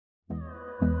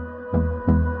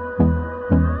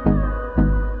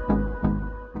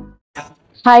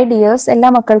Hi dears, എല്ലാ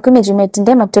മക്കൾക്കും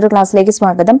എജുമേറ്റിന്റെ മറ്റൊരു ക്ലാസ്സിലേക്ക്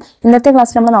സ്വാഗതം. ഇന്നത്തെ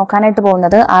ക്ലാസ്സിൽ നമ്മൾ നോക്കാനായിട്ട്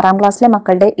പോകുന്നത് 6ാം ക്ലാസ്സിലെ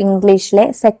മക്കളുടെ ഇംഗ്ലീഷിലെ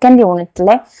സെക്കൻഡ്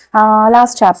യൂണിറ്റിലെ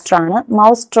ലാസ്റ്റ് ചാപ്റ്റർ ആണ്.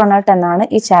 മൗസ്ട്രോനട്ട് എന്നാണ്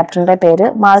ഈ ചാപ്റ്ററിന്റെ പേര്.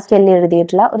 മാർക്ക് എല്ലി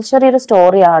എഴുതിയിട്ടുള്ള ഒരു ചെറിയൊരു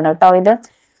സ്റ്റോറിയാണ് കേട്ടോ ഇത്.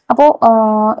 അപ്പോൾ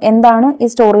എന്താണ് ഈ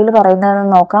സ്റ്റോറിയിൽ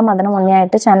പറയുന്നതെന്ന് നോക്കാം. അതിന് മുന്നേ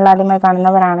ആയിട്ട് ചാനൽ ആദ്യമായി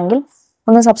കാണുന്നവരാണെങ്കിൽ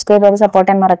ഒന്ന് സബ്സ്ക്രൈബ് ചെയ്ത് സപ്പോർട്ട്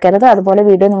ചെയ്യാൻ മറക്കരുത്. അതുപോലെ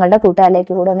വീഡിയോ നിങ്ങളുടെ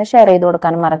കൂട്ടുകാരിലേക്ക് കൂടെ ഒന്ന് ഷെയർ ചെയ്ത്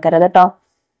കൊടുക്കാനും മറക്കരുത് കേട്ടോ.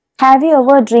 Have you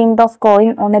ever dreamed of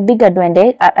going on A big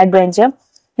adventure?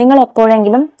 നിങ്ങൾ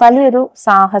എപ്പോഴെങ്കിലും വലിയൊരു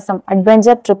സാഹസം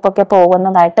അഡ്വഞ്ചർ ട്രിപ്പ് ഒക്കെ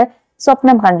പോകുന്നതായിട്ട്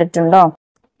സ്വപ്നം കണ്ടിട്ടുണ്ടോ?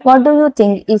 What do you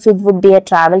think if it would be A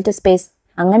travel to space?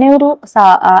 അങ്ങനെ ഒരു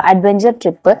അഡ്വഞ്ചർ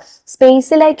ട്രിപ്പ്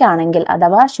സ്പേസിലേക്കാണെങ്കിൽ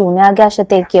അഥവാ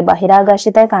ശൂന്യാകാശത്തേക്ക്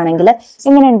ബഹിരാകാശത്തേക്കാണെങ്കിൽ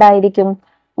എങ്ങനെ ഉണ്ടായിരിക്കും?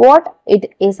 What it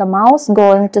is A mouse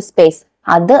going to space?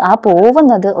 അത്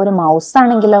പോകുന്നത് ഒരു മൗസ്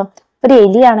ആണെങ്കിലോ, ഒരു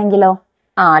എലി ആണെങ്കിലോ?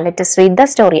 Let us read the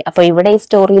story. അപ്പൊ ഇവിടെ ഈ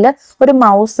സ്റ്റോറിയിൽ ഒരു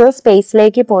മൗസ്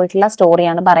സ്പേസിലേക്ക് പോയിട്ടുള്ള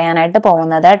സ്റ്റോറിയാണ് പറയാനായിട്ട്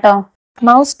പോകുന്നത് കേട്ടോ.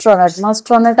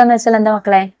 മൗസ്ട്രോനട്ട് എന്ന് വെച്ചാൽ എന്താ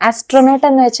മക്കളെ? ആസ്ട്രോനോട്ട്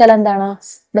എന്ന് വെച്ചാൽ എന്താണ്?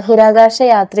 ബഹിരാകാശ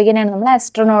യാത്രികനാണ് നമ്മൾ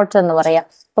ആസ്ട്രോനോട്ട് എന്ന് പറയാം.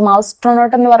 അപ്പൊ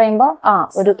മൗസ്ട്രോനട്ട് എന്ന് പറയുമ്പോൾ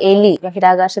ഒരു എലി,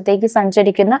 ബഹിരാകാശത്തേക്ക്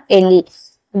സഞ്ചരിക്കുന്ന എലി,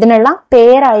 ഇതിനുള്ള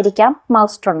പേരായിരിക്കാം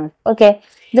മൗസ്ട്രോനട്ട്. Okay.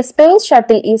 The space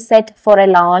shuttle is set for a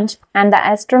launch and the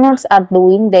astronauts are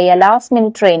doing their last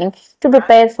minute training to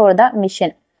prepare for the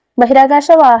mission. ബഹിരാകാശ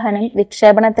വാഹനം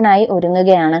വിക്ഷേപണത്തിനായി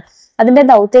ഒരുങ്ങുകയാണ്. അതിന്റെ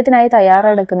ദൗത്യത്തിനായി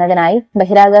തയ്യാറെടുക്കുന്നതിനായി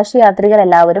ബഹിരാകാശ യാത്രികർ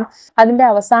എല്ലാവരും അതിന്റെ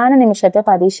അവസാന നിമിഷത്തെ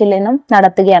പരിശീലനം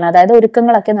നടത്തുകയാണ്, അതായത്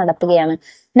ഒരുക്കങ്ങളൊക്കെ നടത്തുകയാണ്.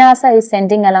 NASA is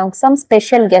sending along some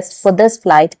special guests for this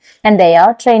flight and they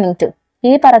are training too.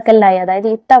 ഈ പറക്കലിനായി, അതായത്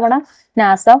ഇത്തവണ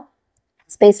നാസ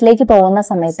സ്പേസിലേക്ക് പോകുന്ന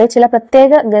സമയത്ത് ചില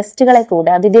പ്രത്യേക ഗസ്റ്റുകളെ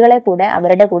കൂടെ, അതിഥികളെ കൂടെ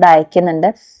അവരുടെ കൂടെ അയക്കുന്നുണ്ട്.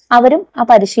 അവരും ആ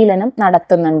പരിശീലനം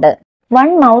നടത്തുന്നുണ്ട്.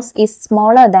 One mouse is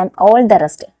smaller than all the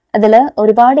rest. അതിൽ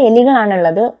ഒരുപാട്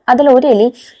എലികളാണുള്ളത്. അതിൽ ഒരു എലി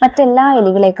മറ്റെല്ലാ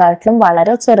എലികളെക്കാട്ടിലും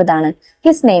വളരെ ചെറുതാണ്.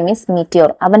 His name is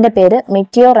meteor. അവന്റെ പേര്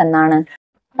മിറ്റിയോർ എന്നാണ്.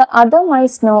 Other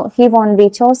mice no he won't be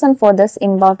chosen for this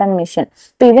important mission.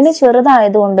 അപ്പൊ ഇവന്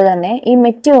ചെറുതായതുകൊണ്ട് തന്നെ ഈ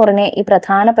മിറ്റിയോറിനെ ഈ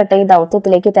പ്രധാനപ്പെട്ട ഈ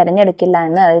ദൗത്യത്തിലേക്ക് തെരഞ്ഞെടുക്കില്ല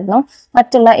എന്നായിരുന്നു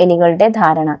മറ്റുള്ള എലികളുടെ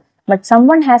ധാരണ. But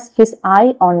someone has his I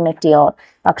on meteor.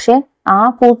 പക്ഷെ ആ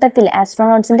കൂട്ടത്തിൽ,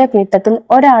 ആസ്ട്രോനോട്സിന്റെ കൂട്ടത്തിൽ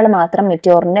ഒരാൾ മാത്രം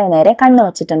മിറ്റിയോറിന്റെ നേരെ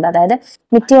കണ്ണുവച്ചിട്ടുണ്ട്. അതായത്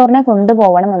മിറ്റിയോറിനെ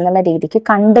കൊണ്ടുപോകണം എന്നുള്ള രീതിക്ക്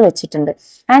കണ്ടുവച്ചിട്ടുണ്ട്.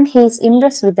 And he's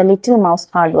impressed with the little mouse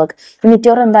hard work. ഈ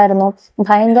മിറ്റിയോർ എന്തായിരുന്നു?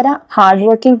 ഭയങ്കര ഹാർഡ്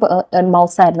വർക്കിംഗ്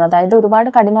മൗസ് ആയിരുന്നു. അതായത് ഒരുപാട്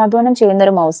കഠിനാധ്വാനം ചെയ്യുന്ന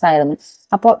ഒരു മൗസ് ആയിരുന്നു.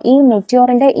 അപ്പോൾ ഈ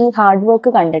മിറ്റിയോറിന്റെ ഈ ഹാർഡ് വർക്ക്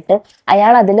കണ്ടിട്ട്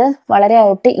അയാൾ അതില്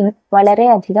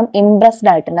വളരെയധികം ഇംപ്രസ്ഡ്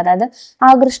ആയിട്ടുണ്ട്, അതായത്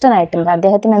ആകൃഷ്ടനായിട്ടുണ്ട്.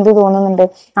 അദ്ദേഹത്തിന് എന്ത് തോന്നുന്നുണ്ട്?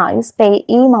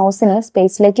 ഈ മൗസിനെ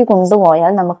സ്പേസിലേക്ക്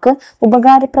കൊണ്ടുപോയാൽ നമുക്ക്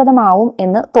ഉപകാരപ്രദമാവും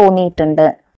എന്ന് തോന്നിയിട്ടുണ്ട്.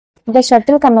 The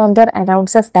shuttle commander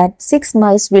announces that 6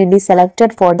 mice will be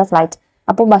selected for the flight.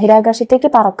 അപ്പോൾ ബഹിരാകാശത്തേക്ക്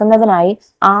പറക്കുന്നതിനായി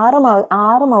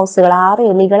 6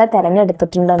 എലികളെ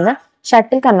തെരഞ്ഞെടുത്തിട്ടുണ്ടെന്ന്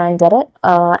ഷട്ടിൽ കമാൻഡർ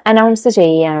അനൗൺസ്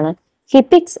ചെയ്യുകയാണ്. He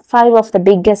picks 5 of the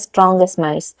biggest, strongest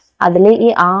mice. അതിൽ ഈ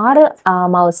 6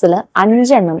 മൗസിൽ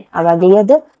 5 എണ്ണം,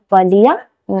 അതായത് വലിയ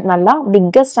നല്ല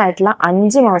ബിഗ്ഗസ്റ്റ് ആയിട്ടുള്ള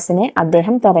 5 മൗസിനെ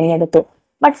അദ്ദേഹം തെരഞ്ഞെടുത്തു.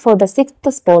 But for the 6th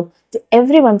spot, to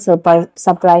everyone's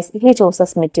surprise, he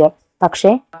chose Meteor.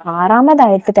 പക്ഷെ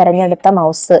 6ാമതായിട്ട് തെരഞ്ഞെടുത്ത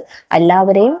മൗസ്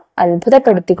എല്ലാവരെയും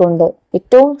അത്ഭുതപ്പെടുത്തിക്കൊണ്ട്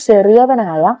ഏറ്റവും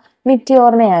ചെറിയവനായ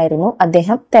മിറ്റിയോറിനെ ആയിരുന്നു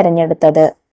അദ്ദേഹം തെരഞ്ഞെടുത്തത്.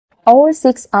 All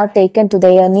 6 are taken to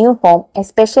their new home, a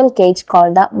special cage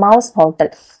called the Mouse Hotel.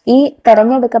 ഈ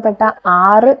തെരഞ്ഞെടുക്കപ്പെട്ട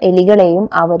 6 എലികളെയും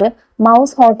അവർ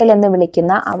മൗസ് ഹോട്ടൽ എന്ന്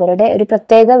വിളിക്കുന്ന അവരുടെ ഒരു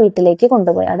പ്രത്യേക വീട്ടിലേക്ക്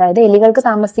കൊണ്ടുപോയി. അതായത് എലികൾക്ക്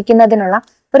താമസിക്കുന്നതിനുള്ള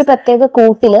ഒരു പ്രത്യേക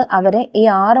കൂട്ടില് അവരെ ഈ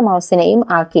 6 മൗസിനെയും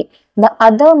ആക്കി. The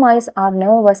other mice are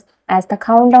nervous as the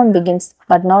countdown begins,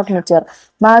 but not Meteor.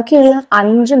 ബാക്കിയുള്ള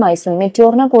 5 മൈസും,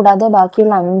 മെറ്റിയോറിനെ കൂടാതെ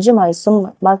ബാക്കിയുള്ള 5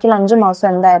 മൗസും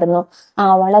എന്തായിരുന്നു?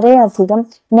 വളരെയധികം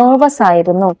നെർവസ്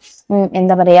ആയിരുന്നു.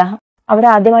 എന്താ പറയാ, അവർ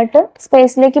ആദ്യമായിട്ട്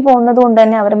സ്പേസിലേക്ക് പോകുന്നത് കൊണ്ട്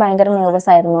തന്നെ അവർ ഭയങ്കര നെർവസ്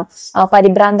ആയിരുന്നു,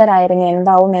 പരിഭ്രാന്തരായിരുന്നു.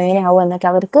 എന്താവും, എങ്ങനെയാവും എന്നൊക്കെ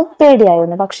അവർക്ക്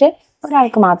പേടിയായിരുന്നു. പക്ഷെ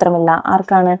ഒരാൾക്ക് മാത്രമില്ല.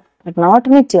 ആർക്കാണ്? Not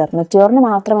meteor. മിറ്റിയോറിന്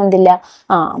മാത്രം എന്തില്ല?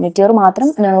 മിറ്റിയോർ മാത്രം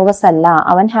നെർവസ് അല്ല,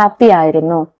 അവൻ ഹാപ്പി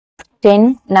ആയിരുന്നു. 10,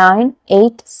 9,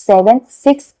 8, 7,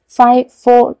 6, 5,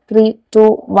 4, 3, 2,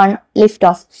 1 ലിഫ്റ്റ്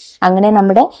ഓഫ്. അങ്ങനെ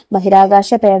നമ്മുടെ ബഹിരാകാശ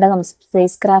പേടകം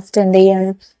സ്പേസ് ക്രാഫ്റ്റ് എന്ത്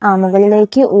ചെയ്യാണ്?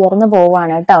 മുകളിലേക്ക് ഉയർന്നു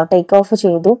പോവാണ് കേട്ടോ. ടേക്ക് ഓഫ്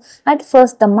ചെയ്തു. At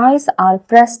first the mice R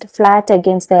pressed flat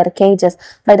against there cages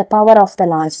by the power of the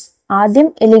launch. ആദ്യം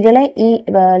എലികളെ ഈ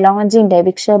ലോഞ്ചിന്റെ,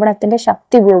 വിക്ഷേപണത്തിന്റെ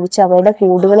ശക്തി ഉപയോഗിച്ച് അവരുടെ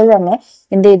കൂടുകളിൽ തന്നെ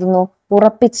എന്ത് ചെയ്യുന്നു?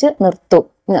 ഉറപ്പിച്ച്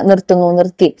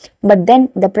നിർത്തി. But then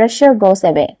the pressure goes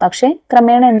away. പക്ഷെ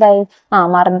ക്രമേണ എന്തായി?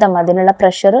 മർദ്ദം, അതിനുള്ള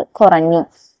പ്രഷർ കുറഞ്ഞു.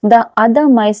 The other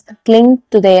mice cling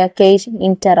to their cage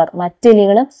in terror.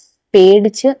 മറ്റെലികൾ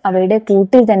പേടിച്ച് അവയുടെ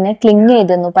കൂട്ടിൽ തന്നെ ക്ലിങ്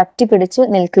ചെയ്തെന്നു, പറ്റിപ്പിടിച്ച്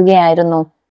നിൽക്കുകയായിരുന്നു.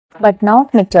 But not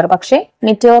മിറ്റോർ. പക്ഷെ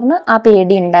മിറ്റോറിന് ആ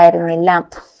പേടി ഉണ്ടായിരുന്നില്ല.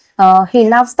 He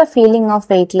loves the feeling of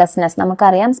weightlessness.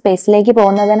 നമുക്കറിയാം സ്പേസിലേക്ക്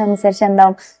പോകുന്നതിനനുസരിച്ച്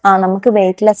എന്താവും, നമുക്ക്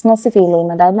വെയ്റ്റ്ലെസ്നെസ് ഫീൽ ചെയ്യും,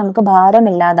 അതായത് നമുക്ക്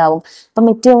ഭാരമില്ലാതാവും. അപ്പൊ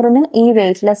മിറ്റോറിന് ഈ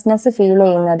വെയ്റ്റ്ലെസ്നെസ് ഫീൽ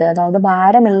ചെയ്യുന്നത്, അതായത്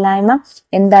ഭാരമില്ലായ്മ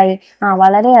എന്തായി,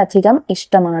 വളരെയധികം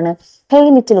ഇഷ്ടമാണ്.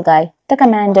 ഹേയ് ലിറ്റിൽ ഗായ്, ദ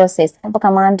കമാൻഡർ സേസ്. അപ്പൊ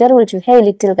കമാൻഡർ വിളിച്ചു, ഹേയ്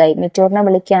ലിറ്റിൽ ഗായ്, മിറ്റോറിനെ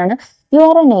വിളിക്കുകയാണ്. You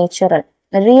are A natural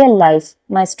real life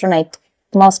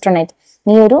മോസ്ട്രോനൈറ്റ്.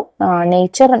 നീ ഒരു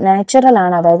നാച്ചുറൽ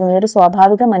ആണ്, അതായത് നീ ഒരു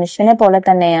സ്വാഭാവിക മനുഷ്യനെ പോലെ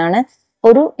തന്നെയാണ്,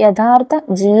 ഒരു യഥാർത്ഥ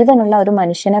ജീവനുള്ള ഒരു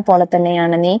മനുഷ്യനെ പോലെ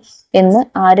തന്നെയാണ് നീ എന്ന്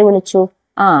ആര് വിളിച്ചു?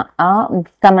 ആ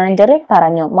കമാൻഡർ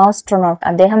പറഞ്ഞു, മൗസ്ട്രോനോട്ട്.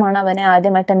 അദ്ദേഹമാണ് അവനെ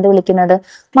ആദ്യമായിട്ട് എന്ത് വിളിക്കുന്നത്?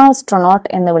 മൗസ്ട്രോനോട്ട്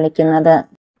എന്ന് വിളിക്കുന്നത്.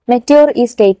 Meteor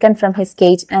is taken from his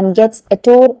cage and gets a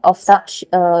tour of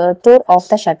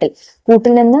the shuttle.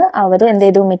 കൂട്ടിൽ നിന്ന് അവർ എന്ത്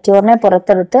ചെയ്തു? മെറ്റിയോറിനെ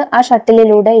പുറത്തെടുത്ത് ആ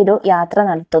ഷട്ടിലിലൂടെ ഒരു യാത്ര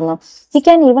നടത്തുന്നു. He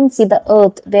can even see the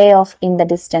earth way off in the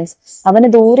distance. അവന്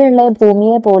ദൂരെയുള്ള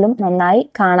ഭൂമിയെ പോലും നന്നായി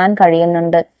കാണാൻ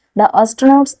കഴിയുന്നുണ്ട്. The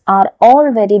astronauts are all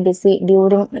very busy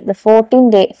during the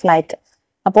 14-day flight.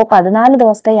 അപ്പോൾ 14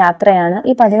 ദിവസത്തെ യാത്രയാണ്.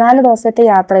 ഈ 14 ദിവസത്തെ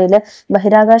യാത്രയിൽ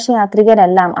ബഹിരാകാശ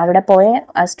യാത്രികരെല്ലാം, അവിടെ പോയ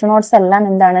ആസ്ട്രോനോട്ട്സ് എല്ലാം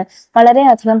എന്താണ്,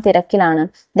 വളരെയധികം തിരക്കിലാണ്.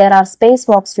 There are space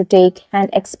walks to take and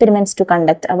experiments to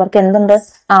conduct. അവർക്ക് എന്തുണ്ട്?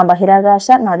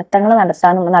 ബഹിരാകാശ നടത്തങ്ങൾ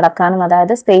നടക്കാനും,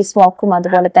 അതായത് സ്പേസ് വാക്കും,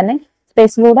 അതുപോലെ തന്നെ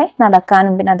സ്പേസിലൂടെ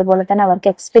നടക്കാനും, പിന്നെ അതുപോലെ തന്നെ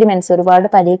അവർക്ക് എക്സ്പെരിമെന്റ്സ്, ഒരുപാട്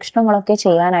പരീക്ഷണങ്ങളൊക്കെ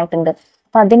ചെയ്യാനായിട്ടുണ്ട്.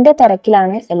 അപ്പൊ അതിന്റെ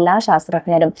തിരക്കിലാണ് എല്ലാ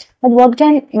ശാസ്ത്രജ്ഞരും. What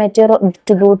can meteor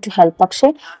to do to help? പക്ഷെ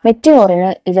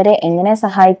മെറ്റിയോറിന് ഇവരെ എങ്ങനെ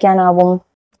സഹായിക്കാനാവും?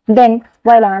 Then,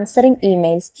 while answering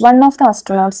emails, one of the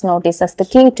astronauts notices the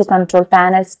key to control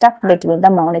panel stuck between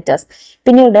the monitors.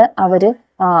 പിന്നീട് അവര്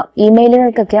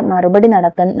ഇമെയിലുകൾക്കൊക്കെ മറുപടി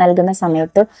നൽകുന്ന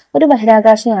സമയത്ത് ഒരു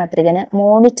ബഹിരാകാശ യാത്രികന്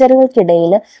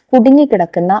മോണിറ്ററുകൾക്കിടയിൽ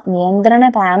കുടുങ്ങിക്കിടക്കുന്ന നിയന്ത്രണ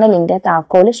പാനലിന്റെ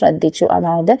താക്കോല് ശ്രദ്ധിച്ചു.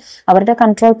 അതായത് അവരുടെ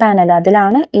കൺട്രോൾ പാനൽ,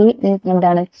 അതിലാണ്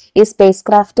ഈ സ്പേസ്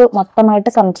ക്രാഫ്റ്റ്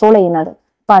മൊത്തമായിട്ട് കൺട്രോൾ ചെയ്യുന്നത്.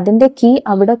 അപ്പൊ അതിന്റെ കീ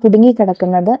അവിടെ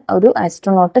കുടുങ്ങിക്കിടക്കുന്നത് ഒരു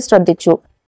ആസ്ട്രോനോട്ട് ശ്രദ്ധിച്ചു.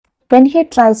 When he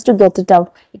tries to get it out,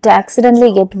 it accidentally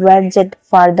gets wedged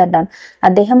farther down.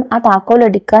 അദ്ദേഹം ആ താക്കോൽ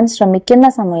എടുക്കാൻ ശ്രമിക്കുന്ന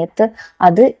സമയത്ത്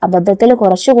അത് അബദ്ധത്തിൽ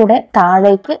കുറച്ചുകൂടെ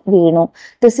താഴേക്ക് വീണു.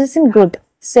 This isn't good,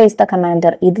 says the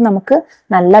commander. ഇത് നമുക്ക്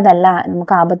നല്ലതല്ല,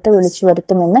 നമുക്ക് ആപത്ത് വിളിച്ചു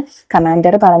വരുത്തുമെന്ന്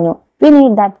കമാൻഡർ പറഞ്ഞു. We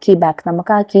need that key back.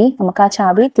 നമുക്ക് ആ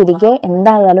ചാവി തിരികെ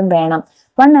എന്തായാലും വേണം.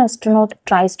 One astronaut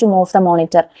tries to move the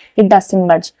monitor. It doesn't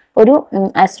budge. ഒരു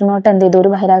ആസ്ട്രോനോട്ട് എന്ത് ചെയ്തു? ഒരു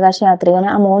ബഹിരാകാശ യാത്രികന്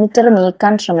ആ മോണിറ്റർ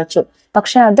നീക്കാൻ ശ്രമിച്ചു,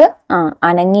 പക്ഷെ അത്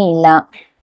അനങ്ങിയില്ല.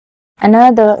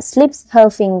 Another slips her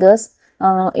fingers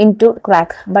into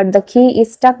crack, but the key is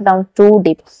stuck down too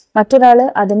deep. മറ്റൊരാള്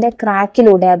അതിന്റെ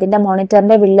ക്രാക്കിലൂടെ, അതിന്റെ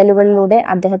മോണിറ്ററിന്റെ വിള്ളലുകളിലൂടെ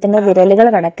അദ്ദേഹത്തിന്റെ വിരലുകൾ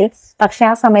കടത്തി, പക്ഷെ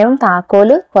ആ സമയം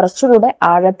താക്കോല് കുറച്ചുകൂടെ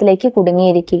ആഴത്തിലേക്ക്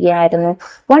കുടുങ്ങിയിരിക്കുകയായിരുന്നു.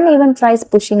 One even tries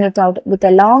pushing it out with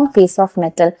a long piece of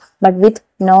metal, but with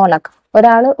no luck.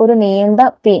 ഒരാള് ഒരു നീണ്ട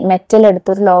മെറ്റൽ എടുത്ത്,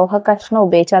 ഒരു ലോഹ കഷ്ണം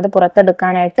ഉപയോഗിച്ച് അത്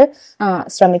പുറത്തെടുക്കാനായിട്ട്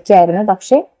ശ്രമിക്കുകയായിരുന്നു,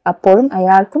 പക്ഷെ അപ്പോഴും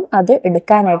അയാൾക്കും അത്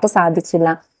എടുക്കാനായിട്ട് സാധിച്ചില്ല.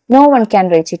 No one can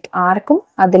reach it. ആർക്കും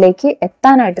അതിലേക്ക്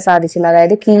എത്താനായിട്ട് സാധിച്ചില്ല,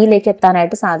 അതായത് കീയിലേക്ക്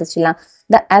എത്താനായിട്ട് സാധിച്ചില്ല.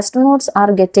 The astronauts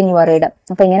are getting worried.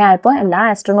 അപ്പൊ ഇങ്ങനെ ആയപ്പോ എല്ലാ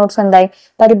ആസ്ട്രോനോട്ട്സും എന്തായി?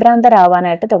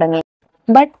 പരിഭ്രാന്തരാവാനായിട്ട് തുടങ്ങി.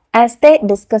 But as they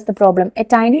discuss the problem, a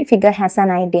tiny figure has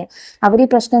an idea. അവർ ഈ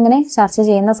പ്രശ്നം ഇങ്ങനെ ചർച്ച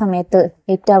ചെയ്യുന്ന സമയത്ത്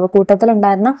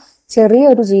കൂട്ടത്തിലുണ്ടായിരുന്ന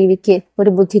ചെറിയൊരു ജീവിക്ക്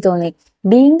ഒരു ബുദ്ധി തോന്നി.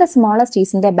 Being the smallest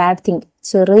ഈസിന്റെ bad thing.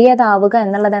 ചെറിയതാവുക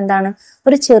എന്നുള്ളത് എന്താണ്?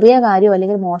 ഒരു ചെറിയ കാര്യം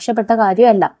അല്ലെങ്കിൽ മോശപ്പെട്ട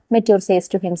കാര്യമല്ല. Meteor says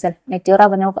to himself. Meteor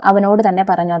അവനോട് തന്നെ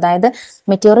പറഞ്ഞു. അതായത്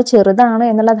മെറ്റിയോർ ചെറുതാണ്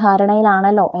എന്നുള്ള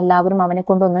ധാരണയിലാണല്ലോ എല്ലാവരും, അവനെ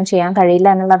കൊണ്ടൊന്നും ചെയ്യാൻ കഴിയില്ല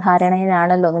എന്നുള്ള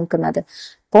ധാരണയിലാണല്ലോ നിൽക്കുന്നത്.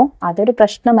 അപ്പോ അതൊരു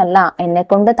പ്രശ്നമല്ല, എന്നെ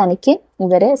കൊണ്ട് തനിക്ക്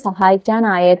ഇവരെ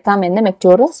സഹായിക്കാനായേക്കാം എന്ന്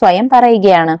മെറ്റിയോർ സ്വയം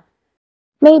പറയുകയാണ്.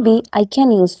 Maybe I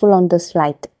can useful on this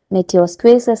flight. Meteor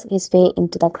squeezes his way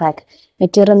into the crack.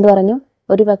 Meteor എന്ത് പറഞ്ഞു?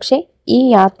 ഒരു പക്ഷെ ഈ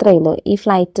യാത്രയില്, ഈ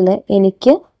ഫ്ലൈറ്റില്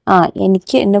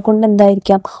എനിക്ക് എന്നെ കൊണ്ട്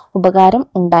എന്തായിരിക്കാം, ഉപകാരം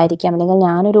ഉണ്ടായിരിക്കാം, അല്ലെങ്കിൽ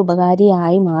ഞാനൊരു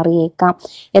ഉപകാരിയായി മാറിയേക്കാം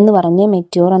എന്ന് പറഞ്ഞ്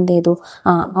മെറ്റിയോർ എന്ത് ചെയ്തു?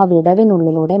 ആ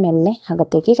വിടവിനുള്ളിലൂടെ മെല്ലെ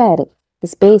അകത്തേക്ക് കയറി. The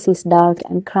space is dark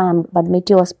and cramped, but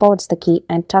Meteor spots the key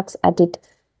and tugs at it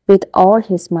with all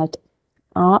his might.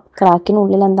 ആ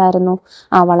ക്രാക്കിനുള്ളിൽ എന്തായിരുന്നു?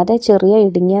 വളരെ ചെറിയ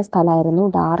ഇടുങ്ങിയ സ്ഥലമായിരുന്നു,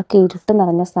 ഡാർക്ക് ഇരുട്ട്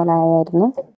നിറഞ്ഞ സ്ഥലമായിരുന്നു.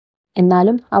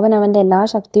 എന്നാലും അവന്റെ എല്ലാ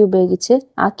ശക്തിയും ഉപയോഗിച്ച്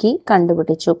ആ കീ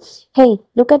കണ്ടുപിടിച്ചു. Hey,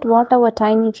 look at what our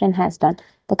tiny friend has done.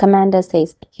 The commander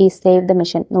says he saved the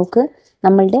mission. നോക്ക്,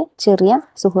 നമ്മളുടെ ചെറിയ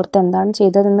സുഹൃത്ത് എന്താണ്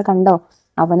ചെയ്തതെന്ന് കണ്ടോ?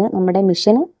 അവന് നമ്മുടെ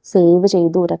മിഷന് സേവ്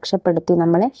ചെയ്തു, രക്ഷപ്പെടുത്തി,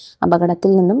 നമ്മളെ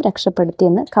അപകടത്തിൽ നിന്നും രക്ഷപ്പെടുത്തി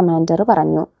എന്ന് കമാൻഡർ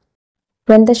പറഞ്ഞു.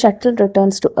 When the shuttle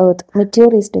returns to Earth, Meteor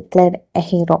is declared a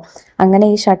hero. അങ്ങനെ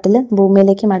ഈ ഷട്ടിൽ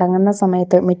ഭൂമിയിലേക്ക് മടങ്ങുന്ന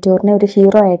സമയത്ത് മിറ്റോറിനെ ഒരു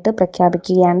ഹീറോ ആയിട്ട്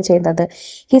പ്രഖ്യാപിക്കുകയാണ് ചെയ്തത്.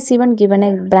 His even given A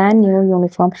brand new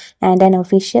uniform and an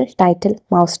official title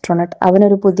മൗസ്ട്രോണട്ട്.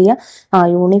 അവനൊരു പുതിയ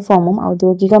യൂണിഫോമും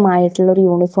ഔദ്യോഗികമായിട്ടുള്ളൊരു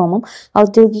യൂണിഫോമും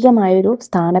ഔദ്യോഗികമായൊരു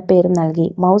സ്ഥാനപ്പേരും നൽകി.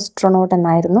 മൗസ്ട്രോണോട്ട്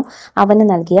എന്നായിരുന്നു അവന്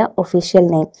നൽകിയ official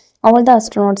name. All the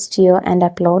astronauts cheer and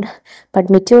applaud, but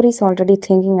Meteor is already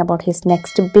thinking about his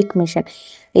next big mission.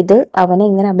 ഇത് അവനെ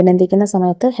ഇങ്ങനെ അഭിനന്ദിക്കുന്ന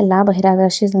സമയത്ത് എല്ലാ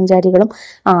ബഹിരാകാശ സഞ്ചാരികളും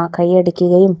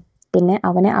കൈയടിക്കുകയും പിന്നെ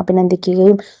അവനെ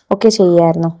അഭിനന്ദിക്കുകയും ഒക്കെ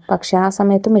ചെയ്യായിരുന്നു. പക്ഷെ ആ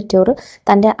സമയത്ത് മെറ്റോർ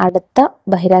തൻ്റെ അടുത്ത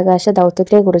ബഹിരാകാശ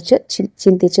ദൗത്യത്തെക്കുറിച്ച്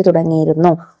ചിന്തിച്ചു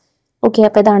തുടങ്ങിയിരുന്നു. ഓക്കെ,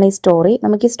 അപ്പോൾ ഇതാണ് ഈ സ്റ്റോറി.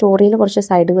 നമുക്ക് ഈ സ്റ്റോറിയിൽ കുറച്ച്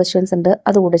സൈഡ് ക്വസ്റ്റ്യൻസ് ഉണ്ട്,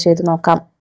 അതുകൂടെ ചെയ്ത് നോക്കാം.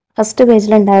 ഫസ്റ്റ്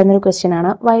പേജിൽ ഉണ്ടായിരുന്ന ഒരു ക്വസ്റ്റ്യൻ ആണ്,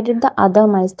 why did the other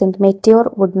mice think meteor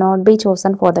would not be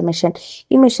chosen for the mission.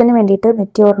 ഈ മിഷന് വേണ്ടിയിട്ട്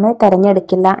മെറ്റിയോറിനെ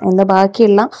തെരഞ്ഞെടുക്കില്ല എന്ന്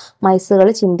ബാക്കിയുള്ള മൈസുകൾ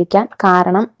ചിന്തിക്കാൻ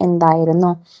കാരണം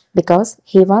എന്തായിരുന്നു? Because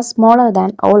he was smaller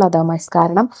than all other mice.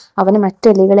 കാരണം അവന്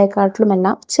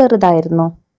മറ്റെലികളെക്കാട്ടിലുമെല്ലാം ചെറുതായിരുന്നു.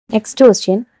 Next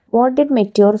question, what did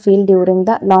meteor feel during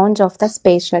the launch of the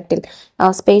space shuttle.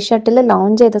 Space shuttle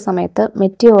launch ചെയ്ത സമയത്ത്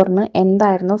മെറ്റിയോറിന്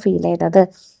എന്തായിരുന്നു ഫീൽ ചെയ്തത്?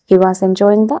 He was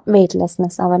enjoying the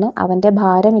weightlessness. അവൻ്റെ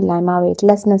ഭാരമില്ലായ്മ,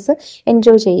 വെയ്റ്റ്ലെസ്നെസ്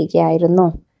എൻജോയ് ചെയ്യുകയായിരുന്നു.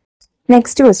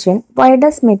 Next question, why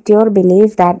does meteor believe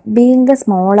that being the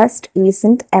smallest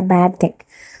isn't A bad thing.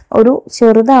 ഒരു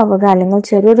ചെറുതാവുക അല്ലെങ്കിൽ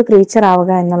ചെറിയൊരു creature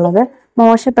ആവുക എന്നുള്ളത്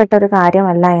മോശപ്പെട്ട ഒരു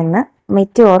കാര്യമല്ല എന്ന്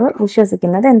മെറ്റിയോർ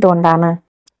വിശ്വസിക്കുന്നത് എന്തുകൊണ്ടാണ്?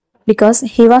 Because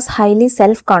he was highly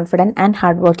self-confident and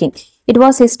hardworking. It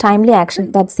was his timely action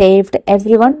that saved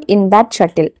everyone in that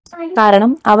shuttle.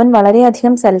 കാരണം അവൻ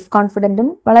വളരെയധികം സെൽഫ് കോൺഫിഡൻറ്റും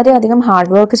വളരെയധികം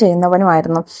ഹാർഡ് വർക്ക്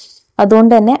ചെയ്യുന്നവനുമായിരുന്നു.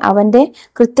 അതുകൊണ്ട് തന്നെ അവൻ്റെ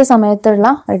കൃത്യസമയത്തുള്ള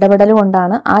ഇടപെടൽ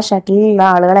കൊണ്ടാണ് ആ ഷട്ടിലുള്ള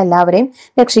ആളുകളെല്ലാവരെയും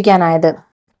രക്ഷിക്കാനായത്.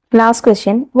 Last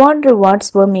question, what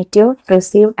rewards were Meteor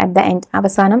received at the end.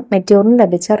 അവസാനം മെറ്റിയോറിന്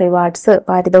ലഭിച്ച റിവാർഡ്സ്,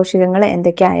 പാരിതോഷികങ്ങൾ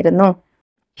എന്തൊക്കെയായിരുന്നു?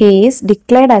 He is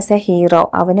declared as A hero.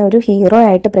 അവനെ ഒരു ഹീറോ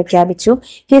ആയിട്ട് പ്രഖ്യാപിച്ചു.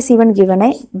 He is even given A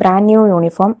brand new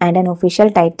uniform and an official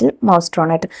title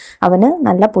മൗസ്ട്രോണട്ട്. അവന്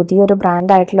നല്ല പുതിയൊരു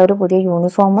ബ്രാൻഡായിട്ടുള്ള ഒരു പുതിയ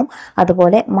യൂണിഫോമും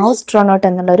അതുപോലെ മൗസ്ട്രോണട്ട്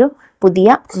എന്നുള്ളൊരു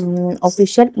പുതിയ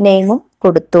ഒഫീഷ്യൽ നെയിമും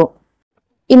കൊടുത്തു.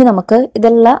 ഇനി നമുക്ക്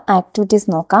ഇതെല്ലാം ആക്ടിവിറ്റീസ്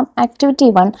നോക്കാം. Activity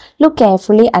 1, look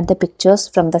carefully at the pictures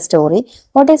from the story.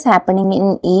 What is happening in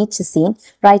each scene?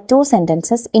 Right 2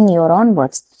 sentences in your own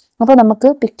words. അപ്പോൾ നമുക്ക്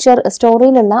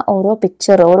സ്റ്റോറിയിലുള്ള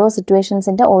ഓരോ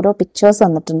സിറ്റുവേഷൻസിൻ്റെ ഓരോ പിക്ചേഴ്സ്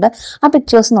വന്നിട്ടുണ്ട്. ആ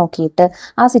പിക്ചേഴ്സ് നോക്കിയിട്ട്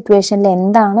ആ സിറ്റുവേഷനിൽ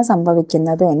എന്താണ്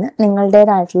സംഭവിക്കുന്നത് എന്ന്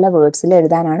നിങ്ങളുടേതായിട്ടുള്ള വേർഡ്സിൽ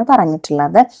എഴുതാനാണ്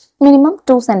പറഞ്ഞിട്ടുള്ളത്. മിനിമം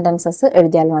 2 sentences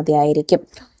എഴുതിയാൽ മതിയായിരിക്കും.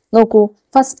 നോക്കൂ,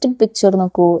 ഫസ്റ്റ് പിക്ചർ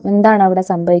നോക്കൂ, എന്താണ് അവിടെ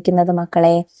സംഭവിക്കുന്നത്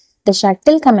മക്കളെ? The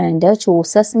shuttle commander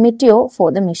chooses meteor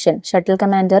for the mission. Shuttle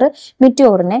commander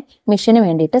മിറ്റിയോറിനെ മിഷന്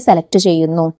വേണ്ടിയിട്ട് സെലക്ട്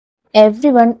ചെയ്യുന്നു.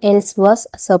 Everyone else was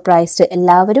surprised.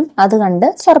 എല്ലാവരും അത് കണ്ട്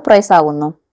സർപ്രൈസ് ആവുന്നു.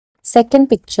 Second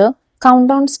picture, count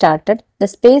down started. The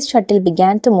space shuttle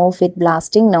began to move with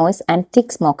blasting noise and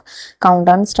thick smoke. Count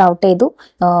down start ചെയ്തു.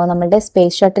 നമ്മുടെ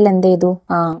space shuttle എന്ത് ചെയ്തു?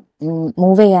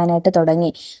 മൂവ് ചെയ്യാനായിട്ട്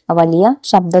തുടങ്ങി. വലിയ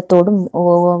ശബ്ദത്തോടും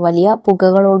വലിയ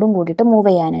പുകകളോടും കൂടിയിട്ട് മൂവ്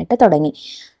ചെയ്യാനായിട്ട് തുടങ്ങി.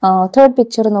 തേർഡ്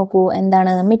പിക്ചർ നോക്കൂ,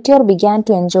 എന്താണ്? Meteor began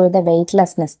to enjoy the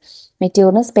weightlessness.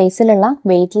 മെറ്റിയോറിന് സ്പേസിലുള്ള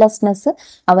weightlessness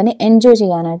അവന് എൻജോയ്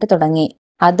ചെയ്യാനായിട്ട് തുടങ്ങി.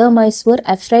 Other mice were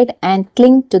afraid and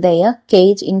cling to their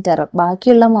cage in terror.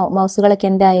 ബാക്കിയുള്ള മൗസുകളൊക്കെ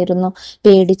എന്തായിരുന്നു?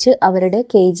 പേടിച്ച് അവരുടെ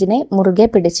കേജിനെ മുറുകെ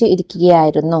പിടിച്ച്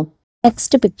ഇരിക്കുകയായിരുന്നു.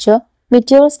 Next picture,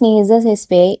 Meteor sneezes his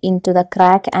way into the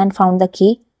crack and found the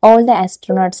key. All the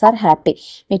astronauts are happy.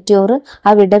 Meteor ആ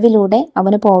വിടവിലൂടെ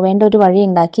അവന് പോവേണ്ട ഒരു വഴി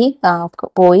ഉണ്ടാക്കി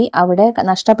പോയി അവിടെ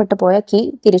നഷ്ടപ്പെട്ടു പോയ കീ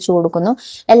തിരിച്ചു കൊടുക്കുന്നു.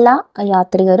 എല്ലാ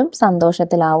യാത്രികരും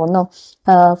സന്തോഷത്തിലാവുന്നു.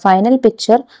 Final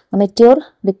picture, meteor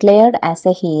declared as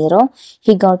A hero.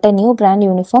 He got A new brand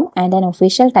uniform and an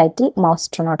official title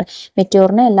മൗസ്ട്രോനോട്ട്.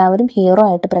 മെറ്റിയോറിനെ എല്ലാവരും ഹീറോ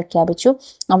ആയിട്ട് പ്രഖ്യാപിച്ചു.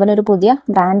 അവനൊരു പുതിയ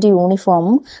ബ്രാൻഡ്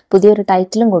യൂണിഫോമും പുതിയൊരു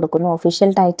ടൈറ്റിലും കൊടുക്കുന്നു.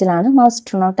 ഒഫീഷ്യൽ ടൈറ്റിലാണ്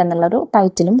മൗസ്ട്രോനോട്ട് എന്നുള്ളൊരു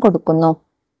ടൈറ്റിലും കൊടുക്കുന്നു.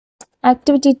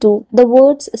 Activity 2. The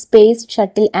words space,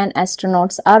 shuttle and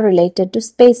astronauts are related to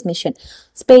space mission.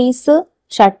 Space,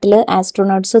 shuttle,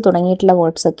 astronauts തുടങ്ങിയിട്ടുള്ള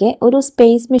വേർഡ്സ് ഒക്കെ ഒരു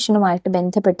സ്പേസ് മിഷനുമായിട്ട്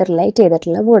ബന്ധപ്പെട്ട് റിലേറ്റ്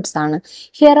ചെയ്തിട്ടുള്ള വേർഡ്സ് ആണ്.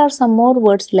 Here are some more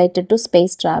words related to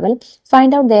space travel.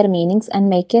 Find out there meanings and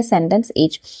make A sentence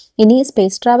each. ഇനി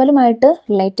space ട്രാവലുമായിട്ട്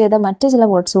relate ചെയ്ത മറ്റു ചില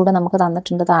വേർഡ്സ് കൂടെ നമുക്ക്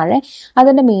തന്നിട്ടുണ്ട് താഴെ.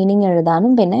 അതിൻ്റെ മീനിങ്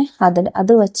എഴുതാനും പിന്നെ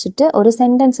അത് വെച്ചിട്ട് ഒരു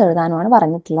സെന്റൻസ് എഴുതാനുമാണ്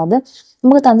പറഞ്ഞിട്ടുള്ളത്.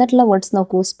 നമുക്ക് തന്നിട്ടുള്ള വേർഡ്സ്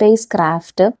നോക്കൂ. Space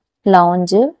craft,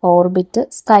 launch, orbit,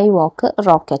 sky വാക്ക്,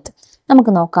 റോക്കറ്റ്.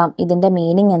 നമുക്ക് നോക്കാം ഇതിൻ്റെ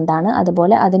മീനിങ് എന്താണ്,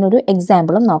 അതുപോലെ അതിനൊരു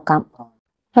എക്സാമ്പിളും നോക്കാം.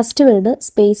 ഫസ്റ്റ് വേർഡ്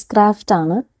സ്പേസ് ക്രാഫ്റ്റ്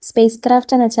ആണ്. സ്പേസ്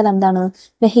ക്രാഫ്റ്റ് എന്ന് വെച്ചാൽ എന്താണ്?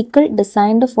 Vehicle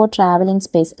designed for travelling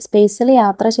space. സ്പേസിൽ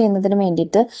യാത്ര ചെയ്യുന്നതിന്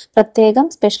വേണ്ടിയിട്ട് പ്രത്യേകം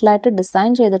സ്പെഷ്യലായിട്ട് ഡിസൈൻ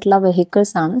ചെയ്തിട്ടുള്ള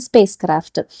വെഹിക്കിൾസ് ആണ് space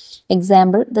craft.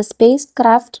 Example, the space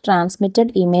craft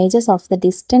transmitted images of the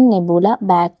distant nebula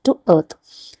back to earth.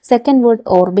 Second word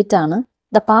orbit ആണ്.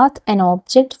 The path an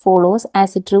object follows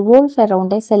as it revolves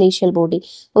around a celestial body.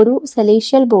 ഒരു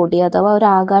celestial body അഥവാ ഒരു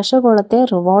ആകാശഗോളത്തെ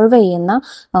revolve ചെയ്യുന്ന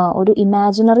ഒരു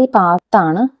imaginary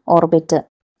പാത്താണ് orbit.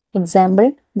 Example,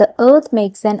 the earth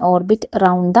makes an orbit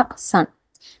around the sun.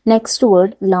 Next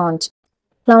word launch.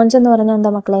 Launch എന്ന് പറഞ്ഞാൽ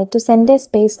എന്താ മക്കളെ? To send A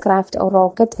space craft or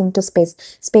rocket in to space.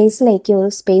 സ്പേസിലേക്ക് ഒരു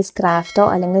സ്പേസ് ക്രാഫ്റ്റോ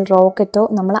അല്ലെങ്കിൽ റോക്കറ്റോ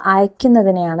നമ്മൾ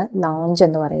അയക്കുന്നതിനെയാണ് ലോഞ്ച്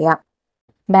എന്ന് പറയുക.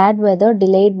 Bad weather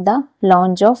delayed the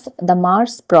launch of the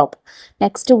Mars probe.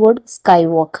 Next word,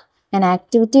 skywalk. An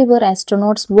activity where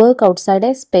astronauts work outside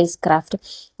a spacecraft.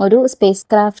 ഒരു space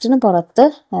ക്രാഫ്റ്റിന് പുറത്ത്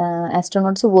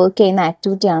astronauts work ചെയ്യുന്ന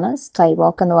ആക്ടിവിറ്റിയാണ് sky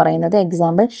വാക്ക് എന്ന് പറയുന്നത്.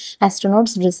 Example,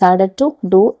 astronauts decided to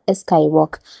do A sky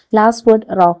walk. Last word,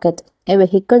 rocket. A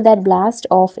vehicle that blast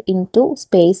of in to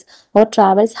space or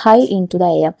travels high in to the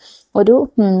air. ഒരു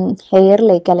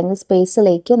എയറിലേക്ക് അല്ലെങ്കിൽ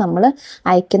സ്പേസിലേക്ക് നമ്മൾ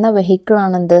അയക്കുന്ന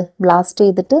വെഹിക്കിളാണ് എന്ത്? ബ്ലാസ്റ്റ്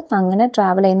ചെയ്തിട്ട് അങ്ങനെ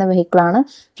ട്രാവൽ ചെയ്യുന്ന വെഹിക്കിളാണ്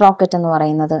റോക്കറ്റ് എന്ന്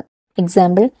പറയുന്നത്.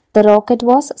 Example, the rocket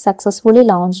was successfully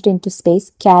launched into space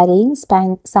carrying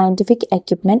scientific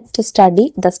equipment to study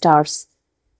the stars.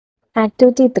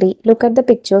 Activity 3. Look at the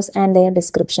pictures and their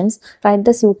descriptions. Write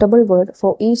the suitable word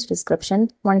for each description.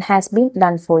 One has been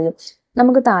done for you.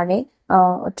 നമുക്ക് താഴെ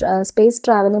space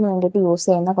ട്രാവലിന് വേണ്ടിയിട്ട് use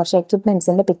ചെയ്യുന്ന കുറച്ച്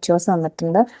എക്യുപ്മെൻറ്റ്സിൻ്റെ pictures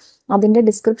തന്നിട്ടുണ്ട്. അതിൻ്റെ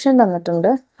description തന്നിട്ടുണ്ട്.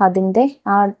 അതിൻ്റെ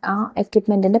ആ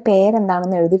എക്യുപ്മെൻറ്റിൻ്റെ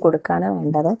പേരെന്താണെന്ന് എഴുതി കൊടുക്കുകയാണ്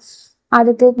വേണ്ടത്.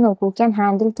 ആദ്യത്തേത് നോക്കൂ, can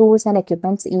handle tools and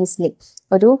equipments easily.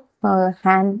 ഒരു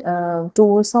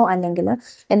ടൂൾസോ അല്ലെങ്കിൽ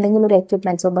എന്തെങ്കിലും ഒരു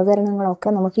എക്യുപ്മെൻറ്റ്സോ ഉപകരണങ്ങളോ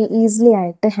ഒക്കെ നമുക്ക് ഈസിലി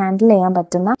ആയിട്ട് ഹാൻഡിൽ ചെയ്യാൻ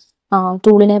പറ്റുന്ന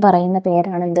ടൂളിനെ പറയുന്ന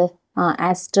പേരാണ് എന്ത്?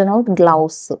 Astronaut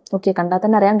gloves. ഓക്കെ, കണ്ടാൽ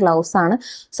തന്നെ അറിയാം ഗ്ലൗസ് ആണ്.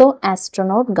 So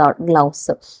astronaut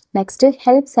gloves. Next,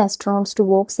 helps astronauts to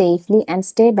walk safely and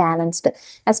stay balanced.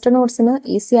 ആസ്ട്രോനോട്ട്സിന്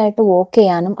easy ആയിട്ട് വോക്ക്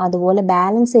ചെയ്യാനും അതുപോലെ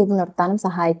ബാലൻസ് ചെയ്ത് നിർത്താനും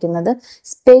സഹായിക്കുന്നത്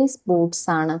സ്പേസ് ബൂട്ട്സ്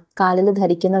ആണ്. കാലിൽ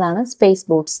ധരിക്കുന്നതാണ് സ്പേസ്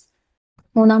ബൂട്ട്സ്.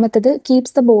 മൂന്നാമത്തത്,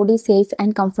 keeps the body safe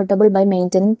and comfortable by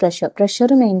maintaining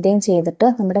pressure maintain ചെയ്തിട്ട്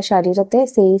നമ്മുടെ ശരീരത്തെ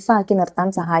സേഫ് ആക്കി നിർത്താൻ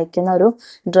സഹായിക്കുന്ന ഒരു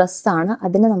ഡ്രസ്സാണ്.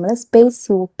 അതിന് നമ്മൾ സ്പേസ്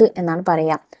സ്യൂട്ട് എന്നാണ്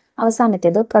പറയുക.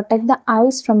 അവസാനത്തേത്, protect the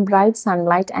ice from bright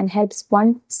sunlight and helps one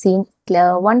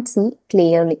see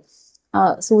clearly.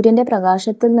 സൂര്യന്റെ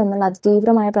പ്രകാശത്തിൽ നിന്നുള്ള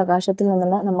അതിതീവ്രമായ പ്രകാശത്തിൽ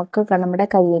നിന്നുള്ള നമുക്ക് നമ്മുടെ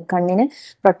കണ്ണിന്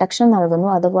പ്രൊട്ടക്ഷൻ നൽകുന്നു.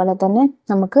 അതുപോലെ തന്നെ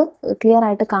നമുക്ക് ക്ലിയർ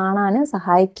ആയിട്ട് കാണാൻ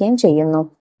സഹായിക്കുകയും ചെയ്യുന്നു.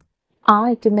 ആ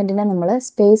എക്യുപ്മെന്റിനെ നമ്മൾ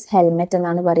സ്പേസ് ഹെൽമെറ്റ്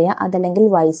എന്നാണ് പറയുക, അതല്ലെങ്കിൽ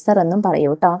വൈസർ എന്നും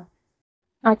പറയൂ കേട്ടോ.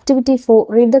 Activity 4.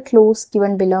 Read the clues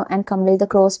given below and complete the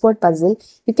crossword puzzle.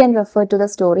 You can refer to the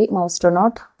story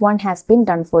Mousetronaut. One has been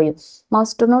done for you.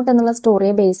 Mousetronaut എന്നുള്ള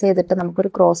സ്റ്റോറിയെ ബേസ് ചെയ്തിട്ട് നമുക്കൊരു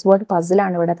ക്രോസ്വേർഡ്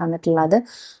പസിലാണ് ഇവിടെ തന്നിട്ടുള്ളത്.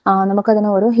 നമുക്കതിന്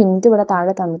ഒരു ഹിന്റ് ഇവിടെ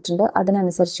താഴെ തന്നിട്ടുണ്ട്.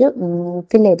 അതിനനുസരിച്ച്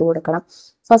ഫില്ല് ചെയ്ത് കൊടുക്കണം.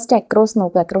 ഫസ്റ്റ് അക്രോസ്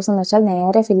നോക്കുക. അക്രോസ് എന്ന് വെച്ചാൽ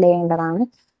നേരെ ഫില്ല് ചെയ്യേണ്ടതാണ്.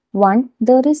 1.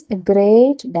 There is a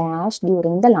great dash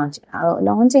during the launch.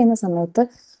 Launch ചെയ്യുന്ന സമയത്ത്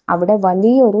അവിടെ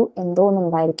വലിയൊരു എന്തോ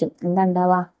ഒന്നുണ്ടായിരിക്കും. എന്താ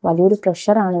ഉണ്ടാവുക? വലിയൊരു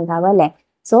പ്രഷറാണ് ഉണ്ടാവുക അല്ലേ?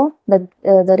 So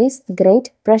there is great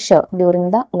pressure during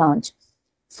the launch.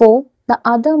 4. The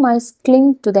other mice cling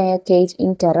to their cage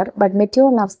in terror, but Meteor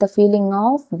loves the feeling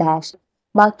of dash.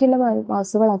 ബാക്കിയുള്ള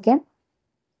മൗസുകളൊക്കെ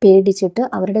പേടിച്ചിട്ട്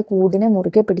അവരുടെ കൂടിനെ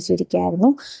മുറുകെ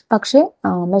പിടിച്ചിരിക്കുകയായിരുന്നു. പക്ഷെ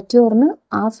മെറ്റിയോറിന്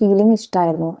ആ ഫീലിംഗ്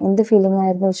ഇഷ്ടമായിരുന്നു. എന്ത് ഫീലിംഗ്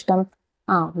ആയിരുന്നു ഇഷ്ടം?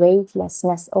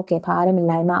 വെയ്റ്റ്ലെസ്നെസ്. ഓക്കെ,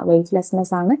 ഭാരമില്ലായ്മ,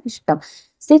 വെയ്റ്റ്ലെസ്നെസ് ആണ് ഇഷ്ടം.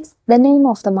 6. The name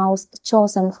of the mouse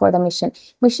chosen for the mission.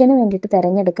 മിഷന് വേണ്ടിയിട്ട്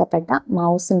തിരഞ്ഞെടുക്കപ്പെട്ട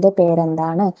മൗസിന്റെ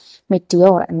പേരെന്താണ്?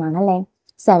 മെറ്റിയോർ എന്നാണ് അല്ലേ.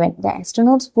 7. The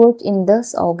astronauts work in this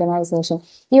organization.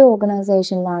 ഈ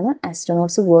ഓർഗനൈസേഷനിലാണ്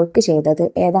ആസ്ട്രോനോട്ട്സ് വർക്ക് ചെയ്തത്.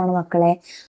 ഏതാണ് മക്കളെ?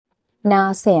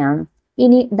 നാസയാണ്.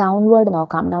 ഇനി ഡൗൺവേർഡ്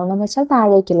നോക്കാം. ഡൗൺ എന്ന് വെച്ചാൽ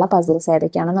താഴേക്കുള്ള പസിൽസ്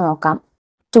ഏതൊക്കെയാണെന്ന് നോക്കാം.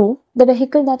 2. The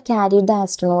vehicle that carried the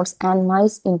astronauts and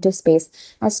mice into space.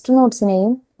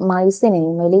 ആസ്ട്രോനോട്ട്സിനെയും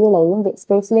മൈസിനെയും എലികളെയും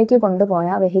സ്പേസിലേക്ക് കൊണ്ടുപോയ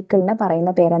വെഹിക്കിളിനെ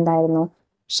പറയുന്ന പേരെന്തായിരുന്നു?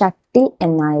 ഷട്ടിൽ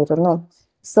എന്നായിരുന്നു.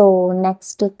 So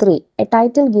next 3. A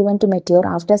title given to meteor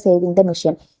after saving the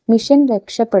mission. Mission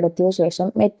രക്ഷപ്പെടുത്തിയ ശേഷം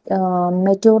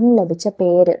മെറ്റിയോറിന് ലഭിച്ച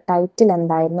പേര്, ടൈറ്റിൽ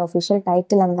എന്തായിരുന്നു? ഒഫീഷ്യൽ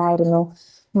ടൈറ്റിൽ എന്തായിരുന്നു?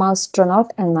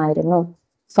 മൗസ്ട്രോനോട്ട് എന്നായിരുന്നു.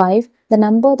 5. The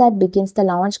number that begins the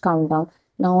launch countdown.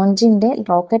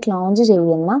 Rocket launch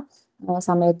ചെയ്യുന്ന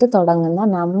സമയത്ത് തുടങ്ങുന്ന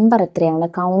നമ്പർ എത്രയാണ്?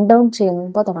 കൗണ്ട് ഡൗൺ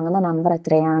ചെയ്യുമ്പോൾ തുടങ്ങുന്ന നമ്പർ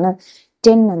എത്രയാണ്?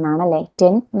 10 എന്നാണ് അല്ലേ.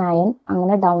 10, 9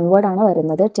 അങ്ങനെ ഡൗൺവേർഡ് ആണ്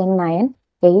വരുന്നത്. 10, 9,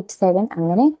 8, 7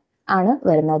 അങ്ങനെ ആണ്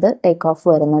വരുന്നത് ടേക്ക് ഓഫ്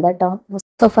വരുന്നത് കേട്ടോ.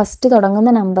 സോ ഫസ്റ്റ്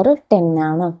തുടങ്ങുന്ന നമ്പർ 10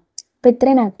 ആണ്. അപ്പോൾ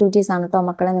ഇത്രയും ആക്ടിവിറ്റീസ് ആണ് കേട്ടോ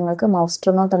മക്കളെ നിങ്ങൾക്ക്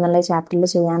മൗസ്ട്രോനോട്ട് എന്നുള്ള ചാപ്റ്ററിൽ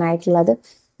ചെയ്യാനായിട്ടുള്ളത്.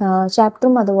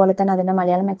 ചാപ്റ്ററും അതുപോലെ തന്നെ അതിൻ്റെ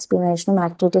മലയാളം എക്സ്പ്ലനേഷനും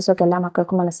ആക്ടിവിറ്റീസും ഒക്കെ എല്ലാ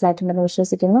മക്കൾക്കും മനസ്സിലായിട്ടുണ്ടെന്ന്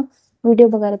വിശ്വസിക്കുന്നു. വീഡിയോ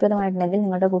ഉപകാരപ്രദമായിട്ടുണ്ടെങ്കിൽ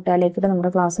നിങ്ങളുടെ കൂട്ടുകാരിലേക്ക്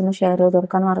നമ്മുടെ ക്ലാസ് ഒന്ന് ഷെയർ ചെയ്ത്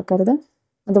കൊടുക്കാൻ മറക്കരുത്.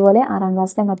 അതുപോലെ 6ാം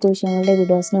ക്ലാസ്സിലെ മറ്റു വിഷയങ്ങളുടെ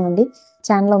വീഡിയോസിന് വേണ്ടി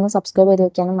ചാനൽ ഒന്ന് സബ്സ്ക്രൈബ് ചെയ്ത്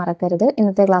വെക്കാനും മറക്കരുത്.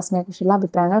 ഇന്നത്തെ ക്ലാസ്സിനെ കുറിച്ചുള്ള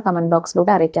അഭിപ്രായങ്ങൾ കമന്റ്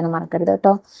ബോക്സിലൂടെ അറിയിക്കാനും മറക്കരുത്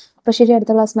കേട്ടോ. അപ്പോൾ ശരി,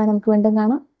 അടുത്ത ക്ലാസ്സുമായി നമുക്ക് വീണ്ടും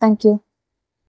കാണാം. താങ്ക്